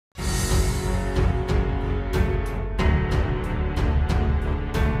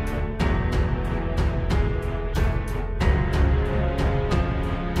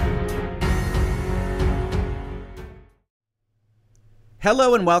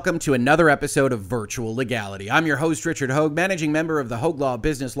Hello and welcome to another episode of Virtual Legality. I'm your host, Richard Hoeg, managing member of the Hoeg Law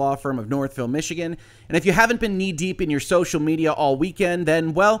Business Law Firm of Northville, Michigan. And if you haven't been knee-deep in your social media all weekend,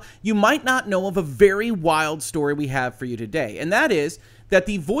 then, well, you might not know of a very wild story we have for you today. And that is that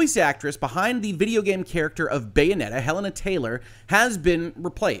the voice actress behind the video game character of Bayonetta, Hellena, has been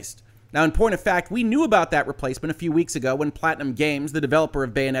replaced. Now, in point of fact, we knew about that replacement a few weeks ago when Platinum Games, the developer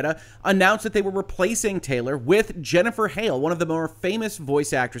of Bayonetta, announced that they were replacing Taylor with Jennifer Hale, one of the more famous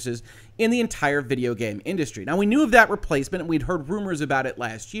voice actresses in the entire video game industry. Now, we knew of that replacement and we'd heard rumors about it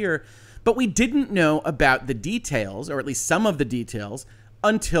last year, but we didn't know about the details, or at least some of the details,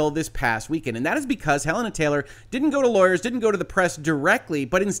 until this past weekend. And that is because Hellena didn't go to lawyers, didn't go to the press directly,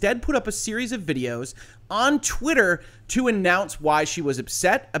 but instead put up a series of videos on Twitter to announce why she was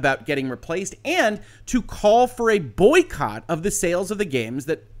upset about getting replaced and to call for a boycott of the sales of the games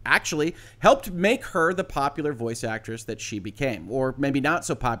that actually helped make her the popular voice actress that she became, or maybe not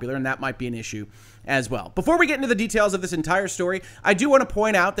so popular, and that might be an issue as well. Before we get into the details of this entire story, I do want to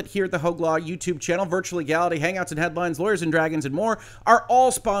point out that here at the Hoeg Law YouTube channel, Virtual Legality, Hangouts and Headlines, Lawyers and Dragons, and more are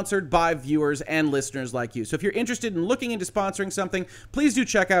all sponsored by viewers and listeners like you. So if you're interested in looking into sponsoring something, please do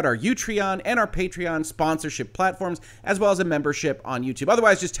check out our Utreon and our Patreon sponsorship platforms, as well as a membership on YouTube.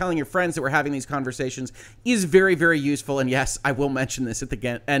 Otherwise, just telling your friends that we're having these conversations is very, very useful. And yes, I will mention this at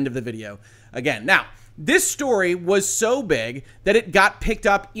the end of the video again. Now, this story was so big that it got picked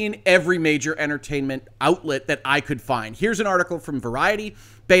up in every major entertainment outlet that I could find. Here's an article from Variety.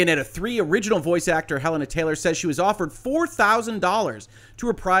 Bayonetta 3 original voice actor Hellena says she was offered $4,000 to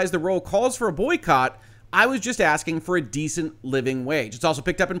reprise the role, calls for a boycott. I was just asking for a decent living wage. It's also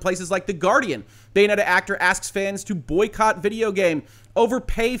picked up in places like The Guardian. Bayonetta actor asks fans to boycott video game over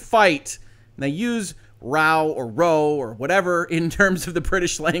pay fight. And they use row or row or whatever in terms of the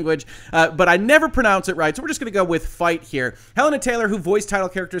British language, but I never pronounce it right, so we're just going to go with fight here. Hellena, who voiced title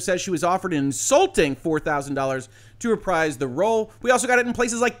character, says she was offered an insulting $4,000 to reprise the role. We also got it in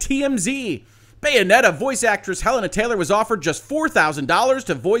places like TMZ. Bayonetta voice actress Hellena was offered just $4,000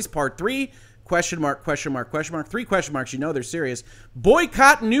 to voice part 3. Question mark, question mark, question mark. 3 question marks. You know they're serious.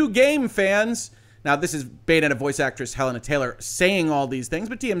 Boycott new game, fans. Now, this is Bayonetta voice actress Hellena saying all these things,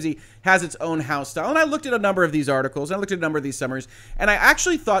 but TMZ has its own house style. And I looked at a number of these articles, and I looked at a number of these summaries, and I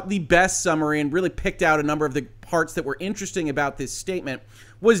actually thought the best summary and really picked out a number of the parts that were interesting about this statement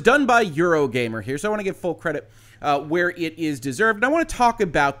was done by Eurogamer here. So I want to give full credit where it is deserved. And I want to talk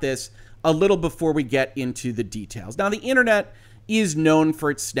about this a little before we get into the details. Now, the internet is known for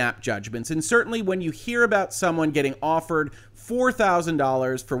its snap judgments, and certainly when you hear about someone getting offered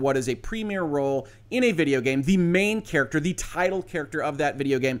 $4,000 for what is a premier role in a video game, the main character, the title character of that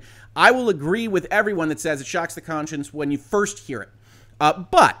video game, I will agree with everyone that says it shocks the conscience when you first hear it.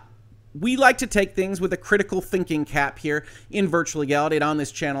 But we like to take things with a critical thinking cap here in Virtual Legality and on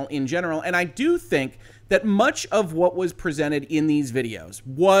this channel in general, and I do think that much of what was presented in these videos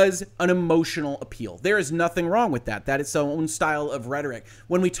was an emotional appeal. There is nothing wrong with that. That is its own style of rhetoric.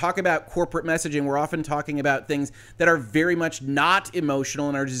 When we talk about corporate messaging, we're often talking about things that are very much not emotional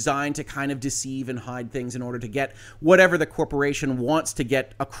and are designed to kind of deceive and hide things in order to get whatever the corporation wants to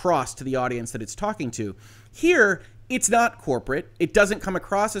get across to the audience that it's talking to. Here, it's not corporate. It doesn't come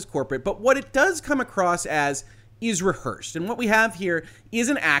across as corporate, but what it does come across as is rehearsed. And what we have here is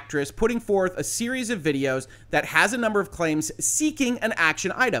an actress putting forth a series of videos that has a number of claims seeking an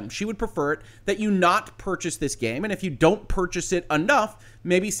action item. She would prefer it that you not purchase this game, and if you don't purchase it enough,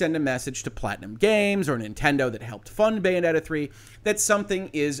 maybe send a message to Platinum Games or Nintendo that helped fund Bayonetta 3 that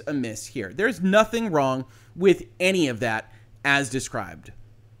something is amiss here. There's nothing wrong with any of that as described.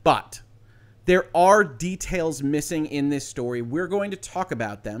 But there are details missing in this story. We're going to talk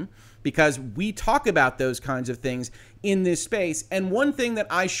about them because we talk about those kinds of things in this space. And one thing that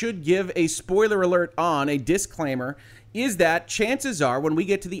I should give a spoiler alert on, a disclaimer, is that chances are when we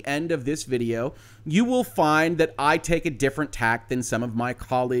get to the end of this video, you will find that I take a different tack than some of my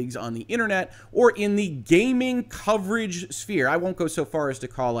colleagues on the internet or in the gaming coverage sphere. I won't go so far as to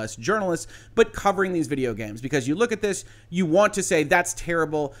call us journalists, but covering these video games. Because you look at this, you want to say, that's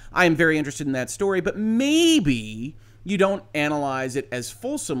terrible, I am very interested in that story, but maybe you don't analyze it as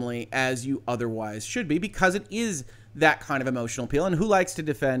fulsomely as you otherwise should be because it is that kind of emotional appeal. And who likes to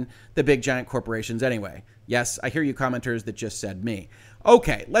defend the big giant corporations anyway? Yes, I hear you commenters that just said me.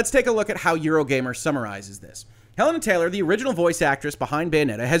 Okay, let's take a look at how Eurogamer summarizes this. Hellena, the original voice actress behind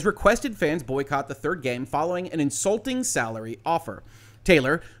Bayonetta, has requested fans boycott the third game following an insulting salary offer.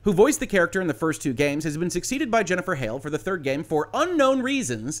 Taylor, who voiced the character in the first 2 games, has been succeeded by Jennifer Hale for the third game for unknown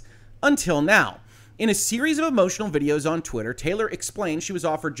reasons until now. In a series of emotional videos on Twitter, Taylor explained she was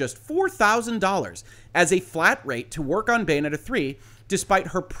offered just $4,000 as a flat rate to work on Bayonetta 3, despite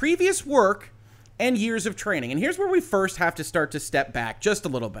her previous work and years of training. And here's where we first have to start to step back just a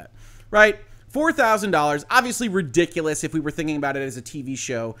little bit, right? $4,000, obviously ridiculous if we were thinking about it as a TV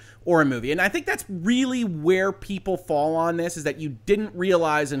show or a movie. And I think that's really where people fall on this, is that you didn't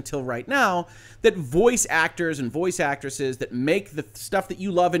realize until right now that voice actors and voice actresses that make the stuff that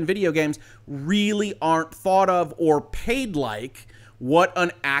you love in video games really aren't thought of or paid like what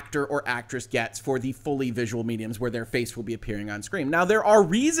an actor or actress gets for the fully visual mediums where their face will be appearing on screen. Now, there are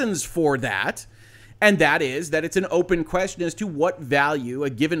reasons for that. And that is that it's an open question as to what value a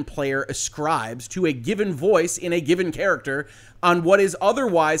given player ascribes to a given voice in a given character on what is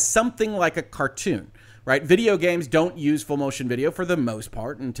otherwise something like a cartoon, right? Video games don't use full motion video for the most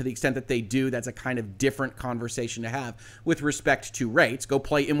part, and to the extent that they do, that's a kind of different conversation to have with respect to rates. Go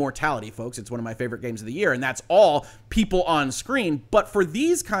play Immortality, folks. It's one of my favorite games of the year, and that's all people on screen. But for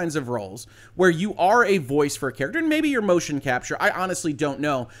these kinds of roles where you are a voice for a character, and maybe your motion capture, I honestly don't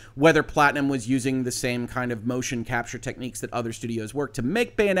know whether Platinum was using the same kind of motion capture techniques that other studios work to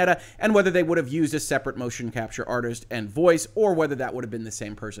make Bayonetta, and whether they would have used a separate motion capture artist and voice, or whether that would have been the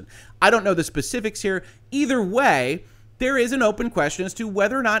same person. I don't know the specifics here. Either way, there is an open question as to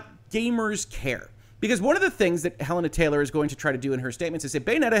whether or not gamers care. Because one of the things that Hellena Taylor is going to try to do in her statements is say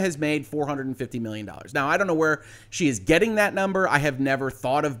Bayonetta has made $450 million. Now, I don't know where she is getting that number. I have never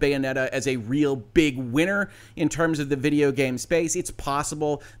thought of Bayonetta as a real big winner in terms of the video game space. It's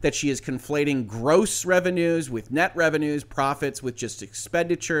possible that she is conflating gross revenues with net revenues, profits with just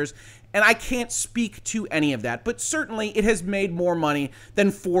expenditures. And I can't speak to any of that, but certainly it has made more money than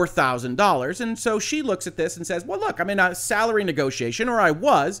 $4,000. And so she looks at this and says, well, look, I'm in a salary negotiation, or I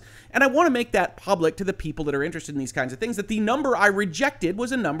was, and I want to make that public to the people that are interested in these kinds of things, that the number I rejected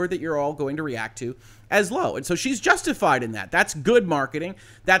was a number that you're all going to react to as low. And so she's justified in that. That's good marketing.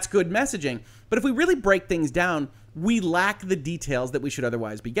 That's good messaging. But if we really break things down, we lack the details that we should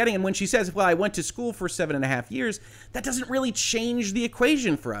otherwise be getting. And when she says, well, I went to school for 7.5 years, that doesn't really change the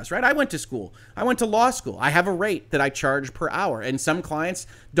equation for us, right? I went to school. I went to law school. I have a rate that I charge per hour. And some clients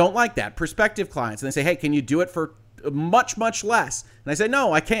don't like that, prospective clients. And they say, hey, can you do it for much, much less? And I say,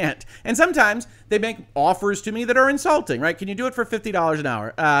 no, I can't. And sometimes they make offers to me that are insulting, right? Can you do it for $50 an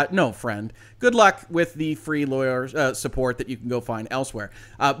hour? No, friend. Good luck with the free lawyer support that you can go find elsewhere.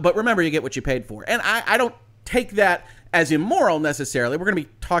 But remember, you get what you paid for. And I don't take that as immoral necessarily. We're going to be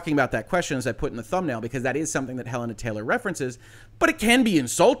talking about that question as I put in the thumbnail, because that is something that Hellena Taylor references, but it can be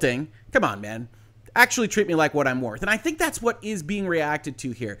insulting. Come on, man. Actually treat me like what I'm worth. And I think that's what is being reacted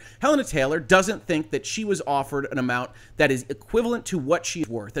to here. Hellena Taylor doesn't think that she was offered an amount that is equivalent to what she's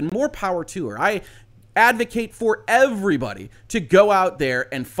worth, and more power to her. I advocate for everybody to go out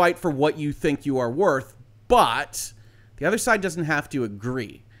there and fight for what you think you are worth, but the other side doesn't have to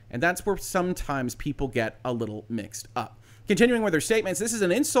agree. And that's where sometimes people get a little mixed up. Continuing with her statements, this is an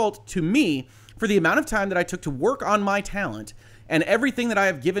insult to me for the amount of time that I took to work on my talent and everything that I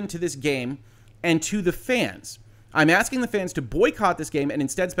have given to this game and to the fans. I'm asking the fans to boycott this game and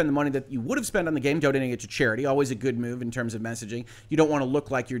instead spend the money that you would have spent on the game donating it to charity. Always a good move in terms of messaging. You don't want to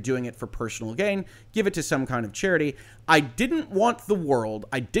look like you're doing it for personal gain. Give it to some kind of charity. I didn't want the world.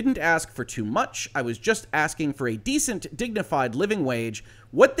 I didn't ask for too much. I was just asking for a decent, dignified living wage.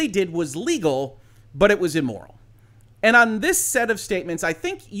 What they did was legal, but it was immoral. And on this set of statements, I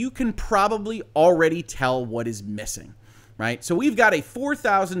think you can probably already tell what is missing, right? So we've got a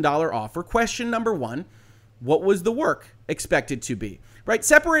 $4,000 offer. Question number one: what was the work expected to be, right?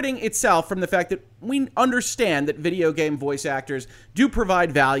 Separating itself from the fact that we understand that video game voice actors do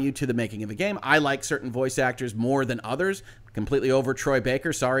provide value to the making of a game. I like certain voice actors more than others. Completely over Troy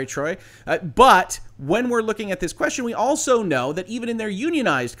Baker. Sorry, Troy. But when we're looking at this question, we also know that even in their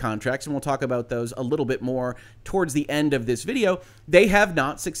unionized contracts, and we'll talk about those a little bit more towards the end of this video, they have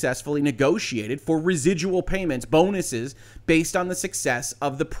not successfully negotiated for residual payments, bonuses, based on the success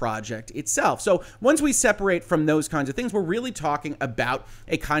of the project itself. So once we separate from those kinds of things, we're really talking about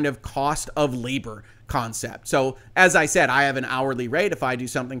a kind of cost of labor concept. So as I said, I have an hourly rate. If I do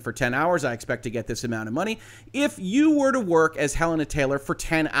something for 10 hours, I expect to get this amount of money. If you were to work as Hellena Taylor for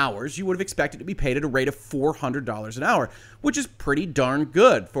 10 hours, you would have expected to be paid at a rate of $400 an hour, which is pretty darn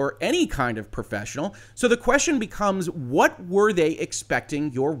good for any kind of professional. So the question becomes, what were they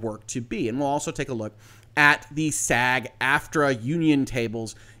expecting your work to be? And we'll also take a look at the SAG-AFTRA union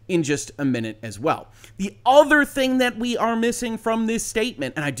tables in just a minute as well. The other thing that we are missing from this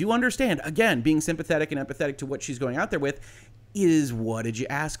statement, and I do understand, again, being sympathetic and empathetic to what she's going out there with, is what did you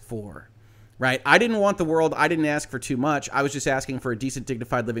ask for? right? I didn't want the world. I didn't ask for too much. I was just asking for a decent,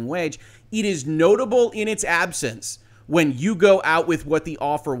 dignified living wage. It is notable in its absence when you go out with what the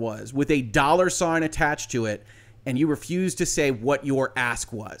offer was, with a dollar sign attached to it, and you refuse to say what your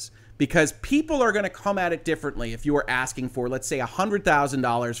ask was. Because people are going to come at it differently if you are asking for, let's say,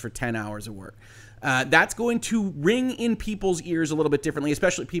 $100,000 for 10 hours of work. That's going to ring in people's ears a little bit differently,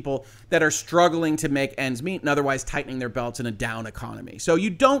 especially people that are struggling to make ends meet and otherwise tightening their belts in a down economy. So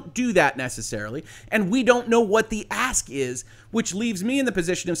you don't do that necessarily, and we don't know what the ask is, which leaves me in the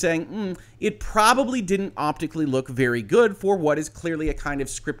position of saying, it probably didn't optically look very good for what is clearly a kind of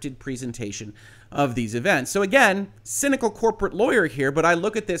scripted presentation of these events. So again, cynical corporate lawyer here, but I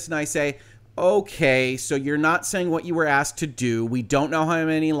look at this and I say, okay, so you're not saying what you were asked to do. We don't know how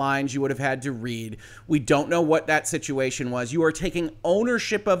many lines you would have had to read. We don't know what that situation was. You are taking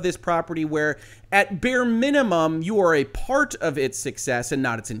ownership of this property where, at bare minimum, you are a part of its success and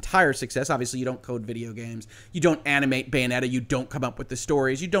not its entire success. Obviously, you don't code video games. You don't animate Bayonetta. You don't come up with the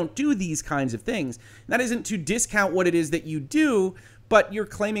stories. You don't do these kinds of things. And that isn't to discount what it is that you do, but you're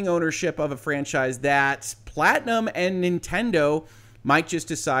claiming ownership of a franchise that Platinum and Nintendo might just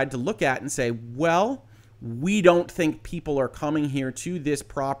decide to look at and say, well, we don't think people are coming here to this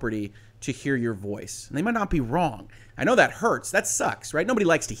property to hear your voice. And they might not be wrong. I know that hurts. That sucks, right? Nobody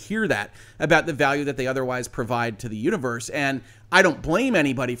likes to hear that about the value that they otherwise provide to the universe. And I don't blame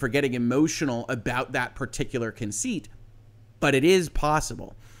anybody for getting emotional about that particular conceit, but it is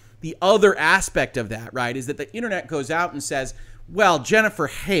possible. The other aspect of that, right, is that the internet goes out and says, well, Jennifer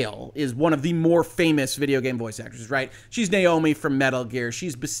Hale is one of the more famous video game voice actors, right? She's Naomi from Metal Gear.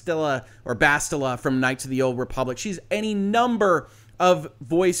 She's Bastila from Knights of the Old Republic. She's any number of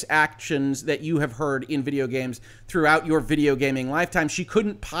voice actions that you have heard in video games throughout your video gaming lifetime. She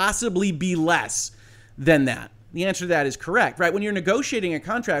couldn't possibly be less than that. The answer to that is correct, right? When you're negotiating a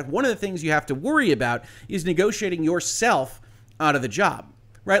contract, one of the things you have to worry about is negotiating yourself out of the job.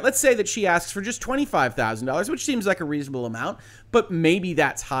 Right? Let's say that she asks for just $25,000, which seems like a reasonable amount, but maybe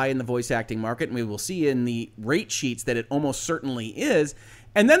that's high in the voice acting market, and we will see in the rate sheets that it almost certainly is.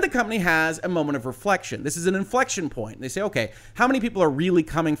 And then the company has a moment of reflection. This is an inflection point. They say, okay, how many people are really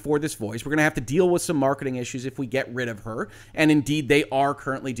coming for this voice? We're going to have to deal with some marketing issues if we get rid of her. And indeed, they are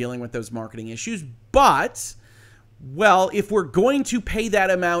currently dealing with those marketing issues. But, well, if we're going to pay that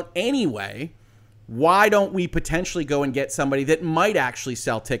amount anyway, why don't we potentially go and get somebody that might actually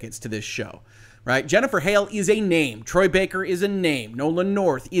sell tickets to this show, right? Jennifer Hale is a name. Troy Baker is a name. Nolan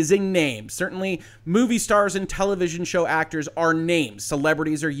North is a name. Certainly, movie stars and television show actors are names.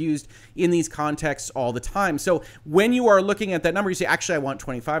 Celebrities are used in these contexts all the time. So when you are looking at that number, you say, actually, I want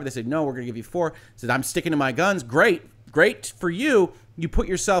 25. They say, no, we're going to give you 4. Says, I'm sticking to my guns. Great. Great for you. You put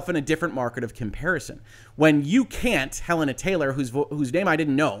yourself in a different market of comparison. When you can't, Hellena Taylor, whose name I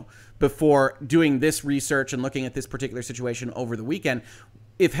didn't know before doing this research and looking at this particular situation over the weekend,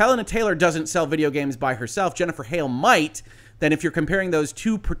 if Hellena Taylor doesn't sell video games by herself, Jennifer Hale might. Then if you're comparing those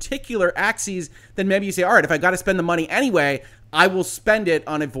two particular axes, then maybe you say, all right, if I got to spend the money anyway, I will spend it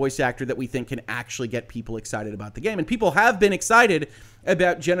on a voice actor that we think can actually get people excited about the game. And people have been excited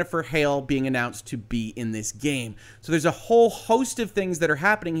about Jennifer Hale being announced to be in this game. So there's a whole host of things that are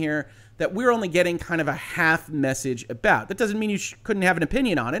happening here that we're only getting kind of a half message about. That doesn't mean you couldn't have an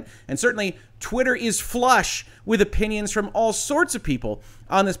opinion on it. And certainly Twitter is flush with opinions from all sorts of people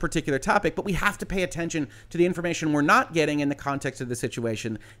on this particular topic, but we have to pay attention to the information we're not getting in the context of the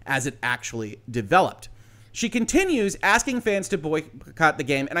situation as it actually developed. She continues asking fans to boycott the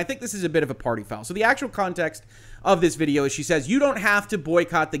game, and I think this is a bit of a party foul. So the actual context of this video is she says, you don't have to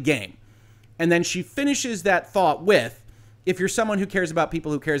boycott the game. And then she finishes that thought with, if you're someone who cares about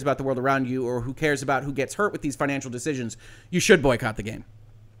people, who cares about the world around you, or who cares about who gets hurt with these financial decisions, you should boycott the game.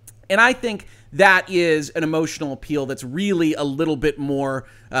 And I think that is an emotional appeal that's really a little bit more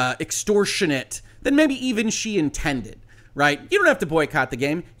extortionate than maybe even she intended. Right? You don't have to boycott the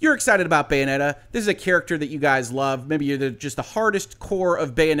game. You're excited about Bayonetta. This is a character that you guys love. Maybe you're just the hardest core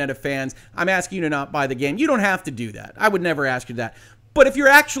of Bayonetta fans. I'm asking you to not buy the game. You don't have to do that. I would never ask you that. But if you're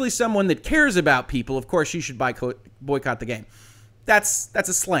actually someone that cares about people, of course you should boycott the game. That's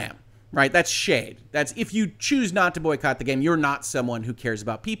a slam, right? That's shade. That's if you choose not to boycott the game, you're not someone who cares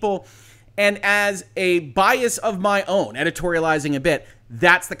about people. And as a bias of my own, editorializing a bit,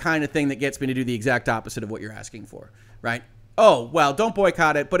 that's the kind of thing that gets me to do the exact opposite of what you're asking for. Right? Oh, well, don't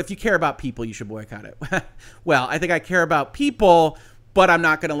boycott it, but if you care about people, you should boycott it. Well, I think I care about people, but I'm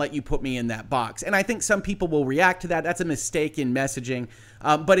not going to let you put me in that box. And I think some people will react to that. That's a mistake in messaging,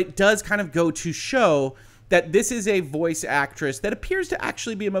 but it does kind of go to show that this is a voice actress that appears to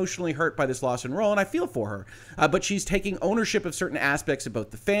actually be emotionally hurt by this loss in role, and I feel for her. But she's taking ownership of certain aspects of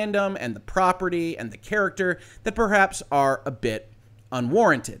both the fandom and the property and the character that perhaps are a bit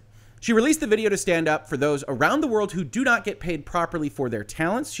unwarranted. She released the video to stand up for those around the world who do not get paid properly for their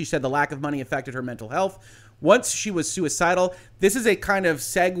talents. She said the lack of money affected her mental health. Once she was suicidal, this is a kind of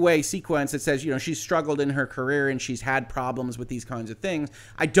segue sequence that says, you know, she's struggled in her career and she's had problems with these kinds of things.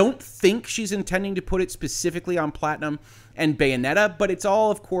 I don't think she's intending to put it specifically on Platinum and Bayonetta, but it's all,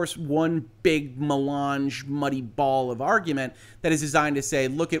 of course, one big melange, muddy ball of argument that is designed to say,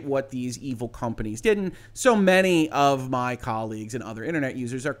 look at what these evil companies did. And so many of my colleagues and other internet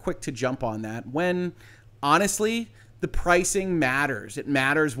users are quick to jump on that when, honestly, the pricing matters. It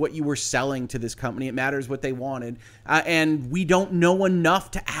matters what you were selling to this company. It matters what they wanted. And we don't know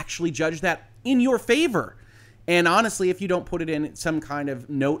enough to actually judge that in your favor. And honestly, if you don't put it in some kind of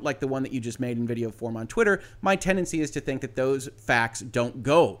note like the one that you just made in video form on Twitter, my tendency is to think that those facts don't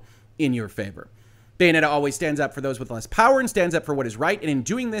go in your favor. Bayonetta always stands up for those with less power and stands up for what is right. And in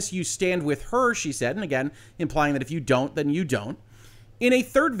doing this, you stand with her, she said. And again, implying that if you don't, then you don't. In a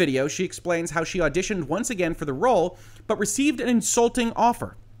third video, she explains how she auditioned once again for the role, but received an insulting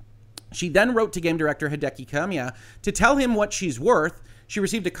offer. She then wrote to game director Hideki Kamiya to tell him what she's worth. She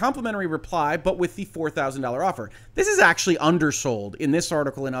received a complimentary reply, but with the $4,000 offer. This is actually undersold in this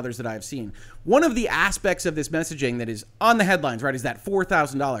article and others that I've seen. One of the aspects of this messaging that is on the headlines, right, is that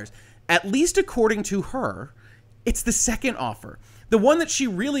 $4,000. At least according to her, it's the second offer. The one that she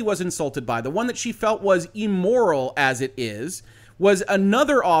really was insulted by, the one that she felt was immoral as it is, was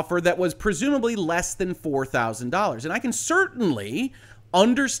another offer that was presumably less than $4,000. And I can certainly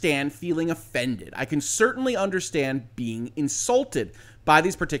understand feeling offended. I can certainly understand being insulted by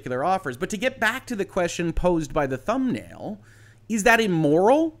these particular offers. But to get back to the question posed by the thumbnail, is that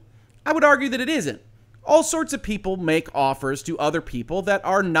immoral? I would argue that it isn't. All sorts of people make offers to other people that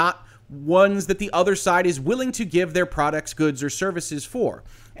are not ones that the other side is willing to give their products, goods, or services for.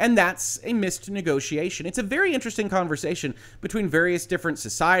 And that's a missed negotiation. It's a very interesting conversation between various different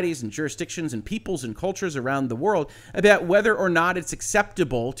societies and jurisdictions and peoples and cultures around the world about whether or not it's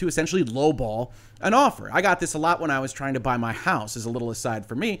acceptable to essentially lowball an offer. I got this a lot when I was trying to buy my house, as a little aside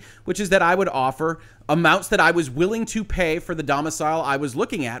for me, which is that I would offer amounts that I was willing to pay for the domicile I was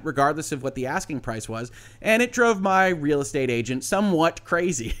looking at, regardless of what the asking price was, and it drove my real estate agent somewhat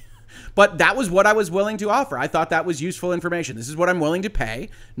crazy. But that was what I was willing to offer. I thought that was useful information. This is what I'm willing to pay.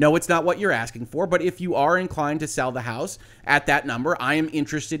 No, it's not what you're asking for, but if you are inclined to sell the house at that number, I am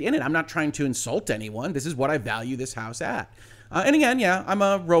interested in it. I'm not trying to insult anyone. This is what I value this house at. And again, yeah, I'm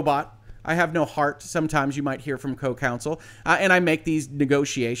a robot. I have no heart, sometimes you might hear from co-counsel, and I make these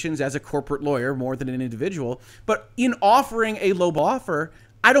negotiations as a corporate lawyer more than an individual. But in offering a low offer,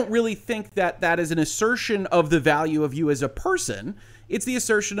 I don't really think that that is an assertion of the value of you as a person. It's the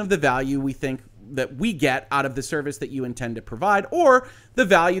assertion of the value we think that we get out of the service that you intend to provide, or the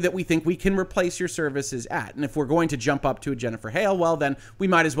value that we think we can replace your services at. And if we're going to jump up to a Jennifer Hale, well, then we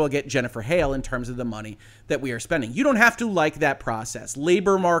might as well get Jennifer Hale in terms of the money that we are spending. You don't have to like that process.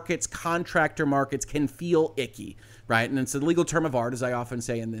 Labor markets, contractor markets can feel icky, right? And it's a legal term of art, as I often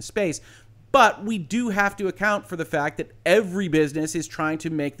say in this space. But we do have to account for the fact that every business is trying to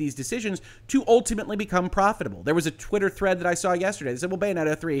make these decisions to ultimately become profitable. There was a Twitter thread that I saw yesterday that said, well,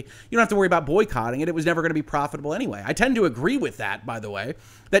 Bayonetta 3, you don't have to worry about boycotting it. It was never going to be profitable anyway. I tend to agree with that, by the way,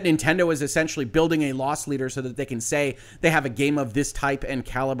 that Nintendo is essentially building a loss leader so that they can say they have a game of this type and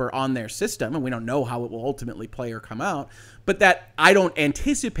caliber on their system, and we don't know how it will ultimately play or come out. But that I don't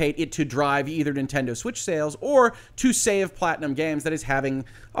anticipate it to drive either Nintendo Switch sales or to save Platinum Games that is having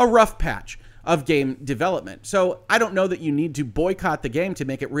a rough patch of game development. So I don't know that you need to boycott the game to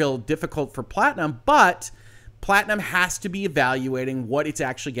make it real difficult for Platinum, but Platinum has to be evaluating what it's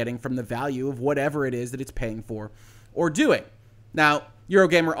actually getting from the value of whatever it is that it's paying for or doing. Now,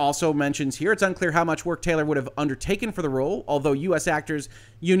 Eurogamer also mentions here, it's unclear how much work Taylor would have undertaken for the role, although U.S. Actors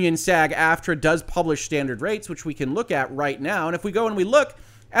Union SAG-AFTRA does publish standard rates, which we can look at right now. And if we go and we look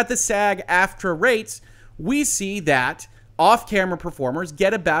at the SAG-AFTRA rates, we see that off-camera performers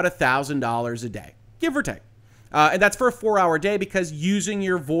get about $1,000 a day, give or take. And that's for a 4-hour day because using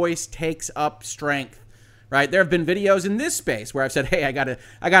your voice takes up strength, right? There have been videos in this space where I've said, hey, I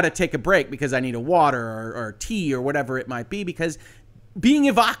gotta take a break because I need a water or tea or whatever it might be, because being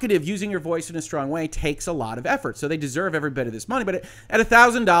evocative, using your voice in a strong way takes a lot of effort. So they deserve every bit of this money. But at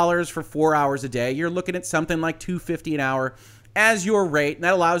 $1,000 for 4 hours a day, you're looking at something like $250 an hour as your rate, and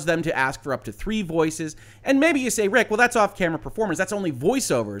that allows them to ask for up to 3 voices. And maybe you say, Rick, well, that's off-camera performance. That's only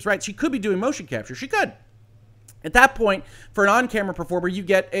voiceovers, right? She could be doing motion capture. She could. At that point, for an on-camera performer, you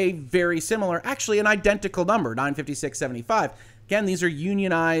get a very similar, actually an identical number, $956.75. Again, these are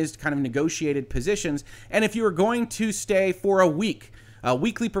unionized, kind of negotiated positions. And if you were going to stay for a week, a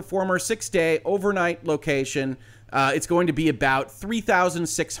weekly performer, 6-day, overnight location, it's going to be about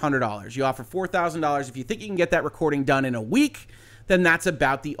 $3,600. You offer $4,000. If you think you can get that recording done in a week, then that's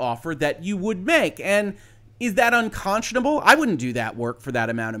about the offer that you would make. And is that unconscionable? I wouldn't do that work for that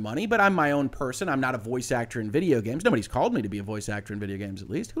amount of money, but I'm my own person. I'm not a voice actor in video games. Nobody's called me to be a voice actor in video games,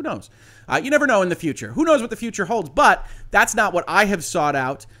 at least. Who knows? You never know in the future. Who knows what the future holds? But that's not what I have sought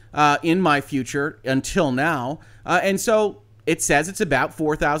out in my future until now. And so it says it's about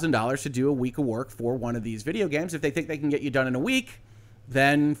 $4,000 to do a week of work for one of these video games. If they think they can get you done in a week,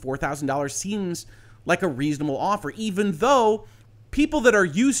 then $4,000 seems like a reasonable offer, even though people that are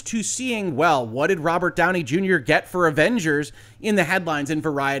used to seeing, well, what did Robert Downey Jr. get for Avengers in the headlines in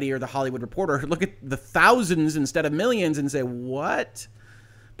Variety or The Hollywood Reporter, look at the thousands instead of millions and say, what?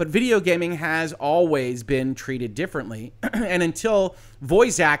 But video gaming has always been treated differently. And until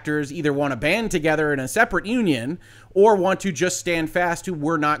voice actors either want to band together in a separate union or want to just stand fast to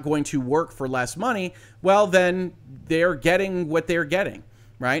we're not going to work for less money, well, then they're getting what they're getting,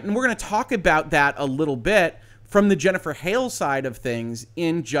 right? And we're going to talk about that a little bit from the Jennifer Hale side of things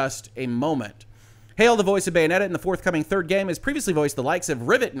in just a moment. Hale, the voice of Bayonetta in the forthcoming third game, has previously voiced the likes of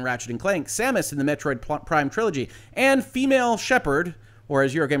Rivet in Ratchet & Clank, Samus in the Metroid Prime trilogy, and Female Shepard, or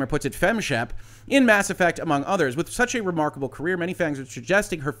as Eurogamer puts it, FemShep, in Mass Effect, among others. With such a remarkable career, many fans are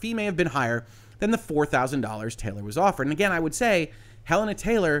suggesting her fee may have been higher than the $4,000 Taylor was offered. And again, I would say Hellena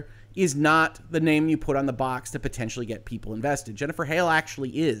Taylor is not the name you put on the box to potentially get people invested. Jennifer Hale actually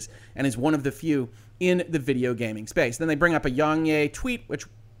is, and is one of the few in the video gaming space. Then they bring up a Yang tweet, which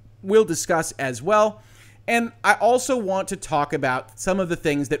we'll discuss as well. And I also want to talk about some of the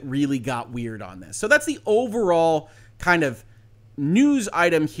things that really got weird on this. So that's the overall kind of news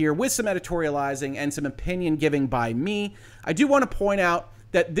item here with some editorializing and some opinion giving by me. I do want to point out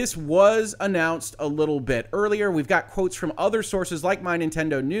that this was announced a little bit earlier. We've got quotes from other sources like My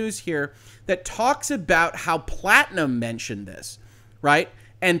Nintendo News here that talks about how Platinum mentioned this, right?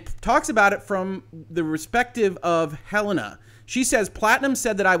 And talks about it from the perspective of Hellena. She says, Platinum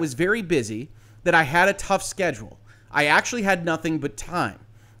said that I was very busy, that I had a tough schedule. I actually had nothing but time.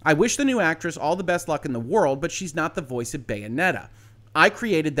 I wish the new actress all the best luck in the world, but she's not the voice of Bayonetta. I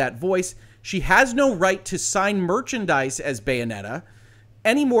created that voice. She has no right to sign merchandise as Bayonetta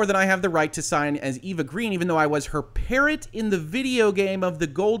any more than I have the right to sign as Eva Green, even though I was her parrot in the video game of the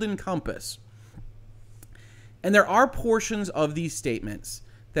Golden Compass. And there are portions of these statements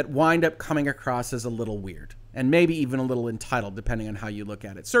that wind up coming across as a little weird and maybe even a little entitled, depending on how you look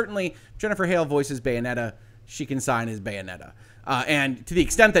at it. Certainly, Jennifer Hale voices Bayonetta. She can sign as Bayonetta. And to the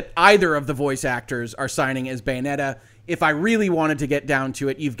extent that either of the voice actors are signing as Bayonetta, if I really wanted to get down to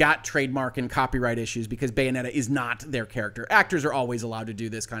it, you've got trademark and copyright issues because Bayonetta is not their character. Actors are always allowed to do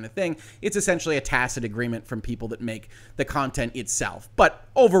this kind of thing. It's essentially a tacit agreement from people that make the content itself. But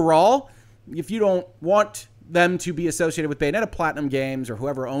overall, if you don't want them to be associated with Bayonetta, Platinum Games or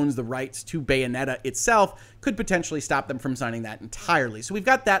whoever owns the rights to Bayonetta itself could potentially stop them from signing that entirely. So we've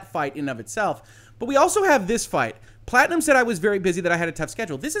got that fight in and of itself. But we also have this fight. Platinum said I was very busy, that I had a tough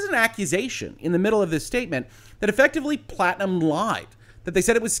schedule. This is an accusation in the middle of this statement that effectively Platinum lied, that they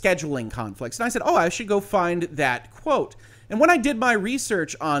said it was scheduling conflicts. And I said, oh, I should go find that quote. And when I did my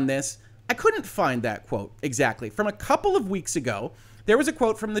research on this, I couldn't find that quote exactly. From a couple of weeks ago, there was a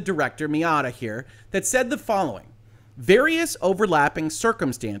quote from the director, Miyata here, that said the following: various overlapping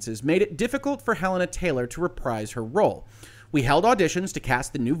circumstances made it difficult for Hellena Taylor to reprise her role. We held auditions to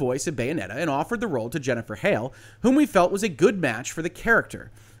cast the new voice of Bayonetta and offered the role to Jennifer Hale, whom we felt was a good match for the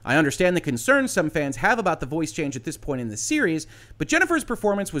character. I understand the concerns some fans have about the voice change at this point in the series, but Jennifer's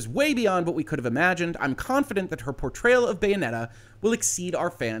performance was way beyond what we could have imagined. I'm confident that her portrayal of Bayonetta will exceed our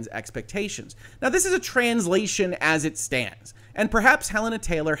fans' expectations. Now, this is a translation as it stands, and perhaps Hellena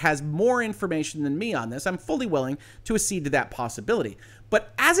Taylor has more information than me on this. I'm fully willing to accede to that possibility.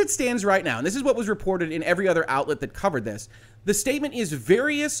 But as it stands right now, and this is what was reported in every other outlet that covered this, the statement is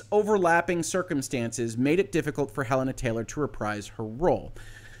various overlapping circumstances made it difficult for Hellena Taylor to reprise her role,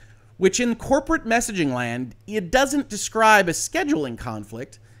 which in corporate messaging land, it doesn't describe a scheduling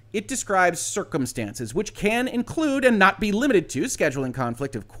conflict. It describes circumstances, which can include and not be limited to scheduling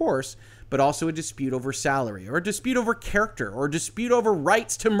conflict, of course, but also a dispute over salary, or a dispute over character, or a dispute over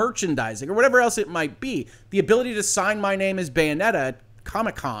rights to merchandising, or whatever else it might be. The ability to sign my name as Bayonetta at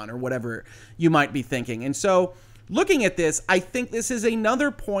Comic-Con, or whatever you might be thinking. And so, looking at this, I think this is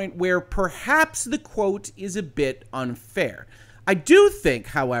another point where perhaps the quote is a bit unfair. I do think,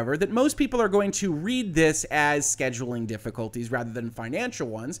 however, that most people are going to read this as scheduling difficulties rather than financial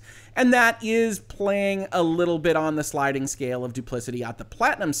ones, and that is playing a little bit on the sliding scale of duplicity at the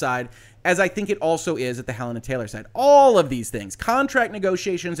Platinum side, as I think it also is at the Hellena Taylor side. All of these things, contract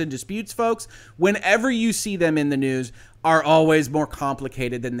negotiations and disputes, folks, whenever you see them in the news, are always more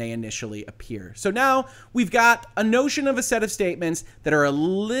complicated than they initially appear. So now we've got a notion of a set of statements that are a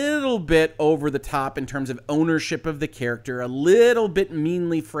little bit over the top in terms of ownership of the character, a little bit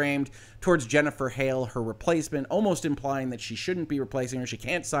meanly framed towards Jennifer Hale, her replacement, almost implying that she shouldn't be replacing her. She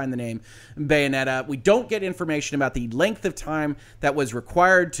can't sign the name Bayonetta. We don't get information about the length of time that was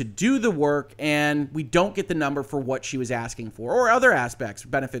required to do the work, and we don't get the number for what she was asking for, or other aspects,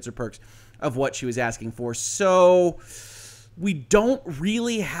 benefits or perks of what she was asking for. So we don't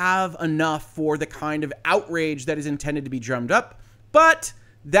really have enough for the kind of outrage that is intended to be drummed up, but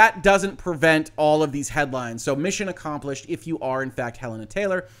that doesn't prevent all of these headlines. So mission accomplished if you are, in fact, Hellena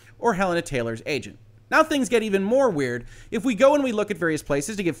Taylor or Hellena Taylor's agent. Now things get even more weird. If we go and we look at various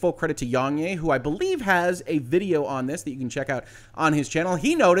places, to give full credit to Yongye, who I believe has a video on this that you can check out on his channel,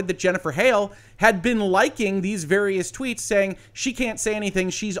 he noted that Jennifer Hale had been liking these various tweets saying she can't say anything,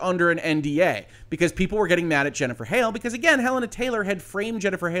 she's under an NDA, because people were getting mad at Jennifer Hale because, again, Hellena Taylor had framed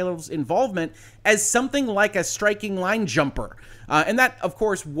Jennifer Hale's involvement as something like a striking line jumper. And that, of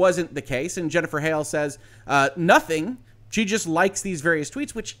course, wasn't the case. And Jennifer Hale says nothing. She just likes these various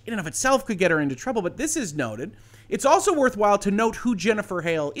tweets, which in and of itself could get her into trouble. But this is noted. It's also worthwhile to note who Jennifer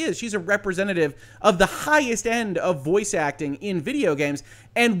Hale is. She's a representative of the highest end of voice acting in video games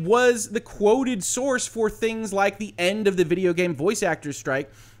and was the quoted source for things like the end of the video game voice actors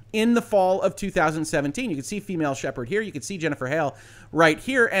strike in the fall of 2017. You can see Female Shepherd here. You can see Jennifer Hale right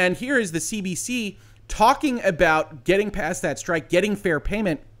here. And here is the CBC talking about getting past that strike, getting fair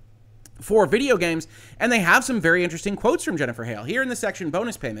payment for video games, and they have some very interesting quotes from Jennifer Hale. Here in the section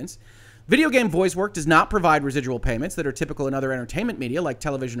bonus payments, video game voice work does not provide residual payments that are typical in other entertainment media like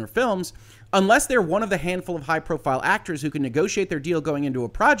television or films. Unless they're one of the handful of high-profile actors who can negotiate their deal going into a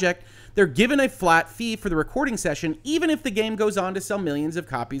project, they're given a flat fee for the recording session, even if the game goes on to sell millions of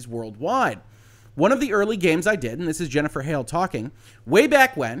copies worldwide. One of the early games I did, and this is Jennifer Hale talking, way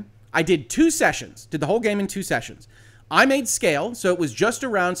back when, I did 2 sessions, did the whole game in 2 sessions. I made scale, so it was just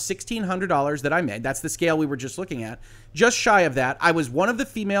around $1,600 that I made. That's the scale we were just looking at. Just shy of that. I was one of the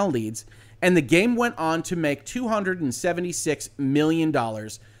female leads, and the game went on to make $276 million,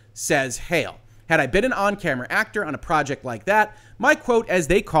 says Hale. Had I been an on-camera actor on a project like that, my quote, as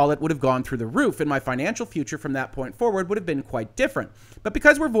they call it, would have gone through the roof, and my financial future from that point forward would have been quite different. But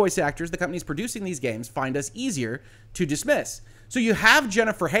because we're voice actors, the companies producing these games find us easier to dismiss. So you have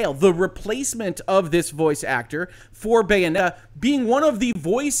Jennifer Hale, the replacement of this voice actor for Bayonetta, being one of the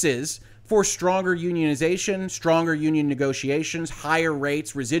voices for stronger unionization, stronger union negotiations, higher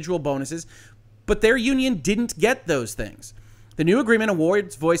rates, residual bonuses, but their union didn't get those things. The new agreement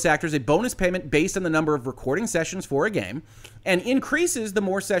awards voice actors a bonus payment based on the number of recording sessions for a game and increases the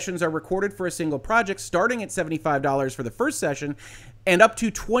more sessions are recorded for a single project, starting at $75 for the first session and up to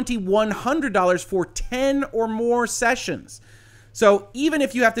 $2,100 for 10 or more sessions. So even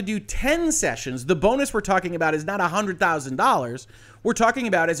if you have to do 10 sessions, the bonus we're talking about is not $100,000. We're talking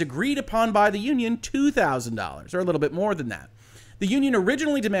about, as agreed upon by the union, $2,000, or a little bit more than that. The union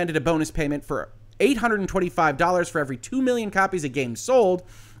originally demanded a bonus payment for $825 for every 2 million copies a game sold,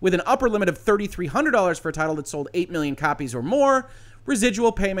 with an upper limit of $3,300 for a title that sold 8 million copies or more.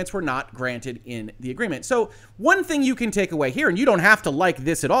 Residual payments were not granted in the agreement. So one thing you can take away here, and you don't have to like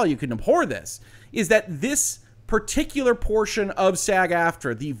this at all, you can abhor this, is that this particular portion of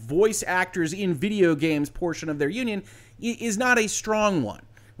SAG-AFTRA, the voice actors in video games portion of their union, is not a strong one,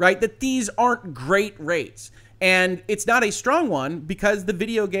 right? That these aren't great rates. And it's not a strong one because the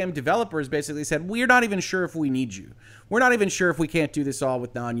video game developers basically said, we're not even sure if we need you. We're not even sure if we can't do this all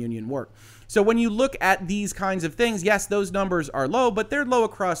with non-union work. So when you look at these kinds of things, yes, those numbers are low, but they're low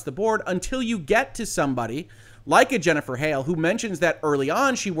across the board until you get to somebody like a Jennifer Hale who mentions that early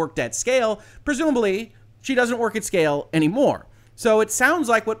on she worked at scale. Presumably, she doesn't work at scale anymore. So it sounds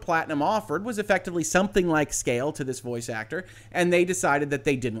like what Platinum offered was effectively something like scale to this voice actor, and they decided that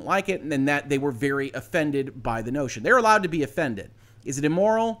they didn't like it and that they were very offended by the notion. They're allowed to be offended. Is it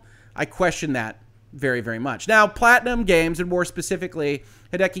immoral? I question that very, very much. Now, Platinum Games, and more specifically,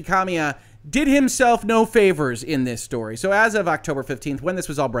 Hideki Kamiya, did himself no favors in this story. So as of October 15th, when this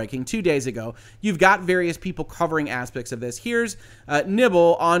was all breaking, 2 days ago, you've got various people covering aspects of this. Here's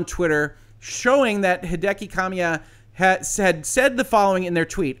Nibble on Twitter showing that Hideki Kamiya had said the following in their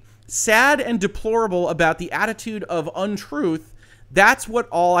tweet: sad and deplorable about the attitude of untruth. That's what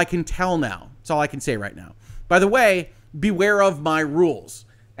all I can tell now. That's all I can say right now. By the way, beware of my rules.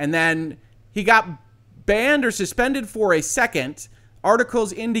 And then he got banned or suspended for a second.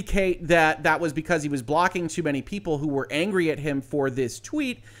 Articles indicate that that was because he was blocking too many people who were angry at him for this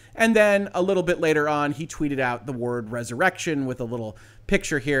tweet. And then a little bit later on, he tweeted out the word resurrection with a little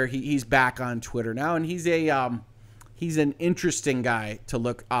picture here. He's back on Twitter now, and he's an interesting guy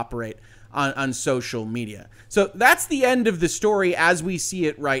to operate on social media. So that's the end of the story as we see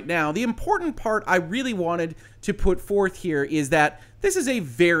it right now. The important part I really wanted to put forth here is that this is a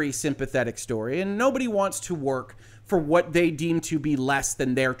very sympathetic story, and nobody wants to work for what they deem to be less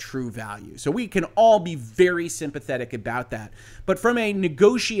than their true value. So we can all be very sympathetic about that. But from a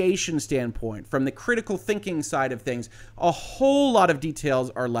negotiation standpoint, from the critical thinking side of things, a whole lot of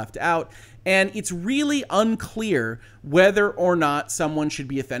details are left out. And it's really unclear whether or not someone should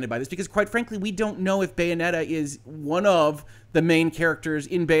be offended by this, because quite frankly, we don't know if Bayonetta is one of the main characters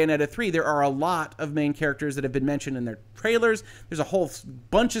in Bayonetta 3. There are a lot of main characters that have been mentioned in their trailers. There's a whole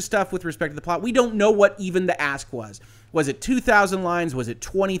bunch of stuff with respect to the plot. We don't know what even the ask was. Was it 2,000 lines? Was it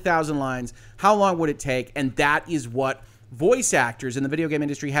 20,000 lines? How long would it take? And that is what voice actors in the video game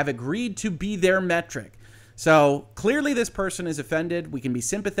industry have agreed to be their metric. So clearly this person is offended. We can be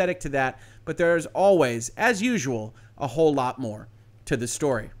sympathetic to that, but there's always, as usual, a whole lot more to the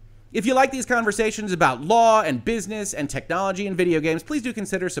story. If you like these conversations about law and business and technology and video games, please do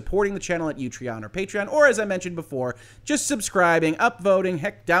consider supporting the channel at Utreon or Patreon, or as I mentioned before, just subscribing, upvoting,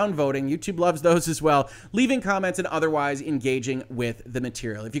 heck, downvoting. YouTube loves those as well. Leaving comments and otherwise engaging with the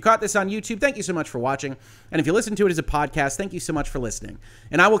material. If you caught this on YouTube, thank you so much for watching. And if you listen to it as a podcast, thank you so much for listening.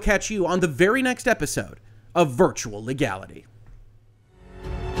 And I will catch you on the very next episode of Virtual Legality.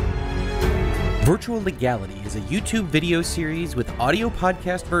 Virtual Legality is a YouTube video series with audio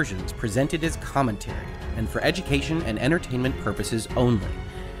podcast versions presented as commentary and for education and entertainment purposes only.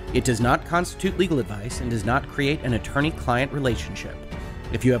 It does not constitute legal advice and does not create an attorney-client relationship.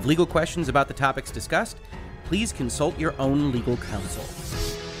 If you have legal questions about the topics discussed, please consult your own legal counsel.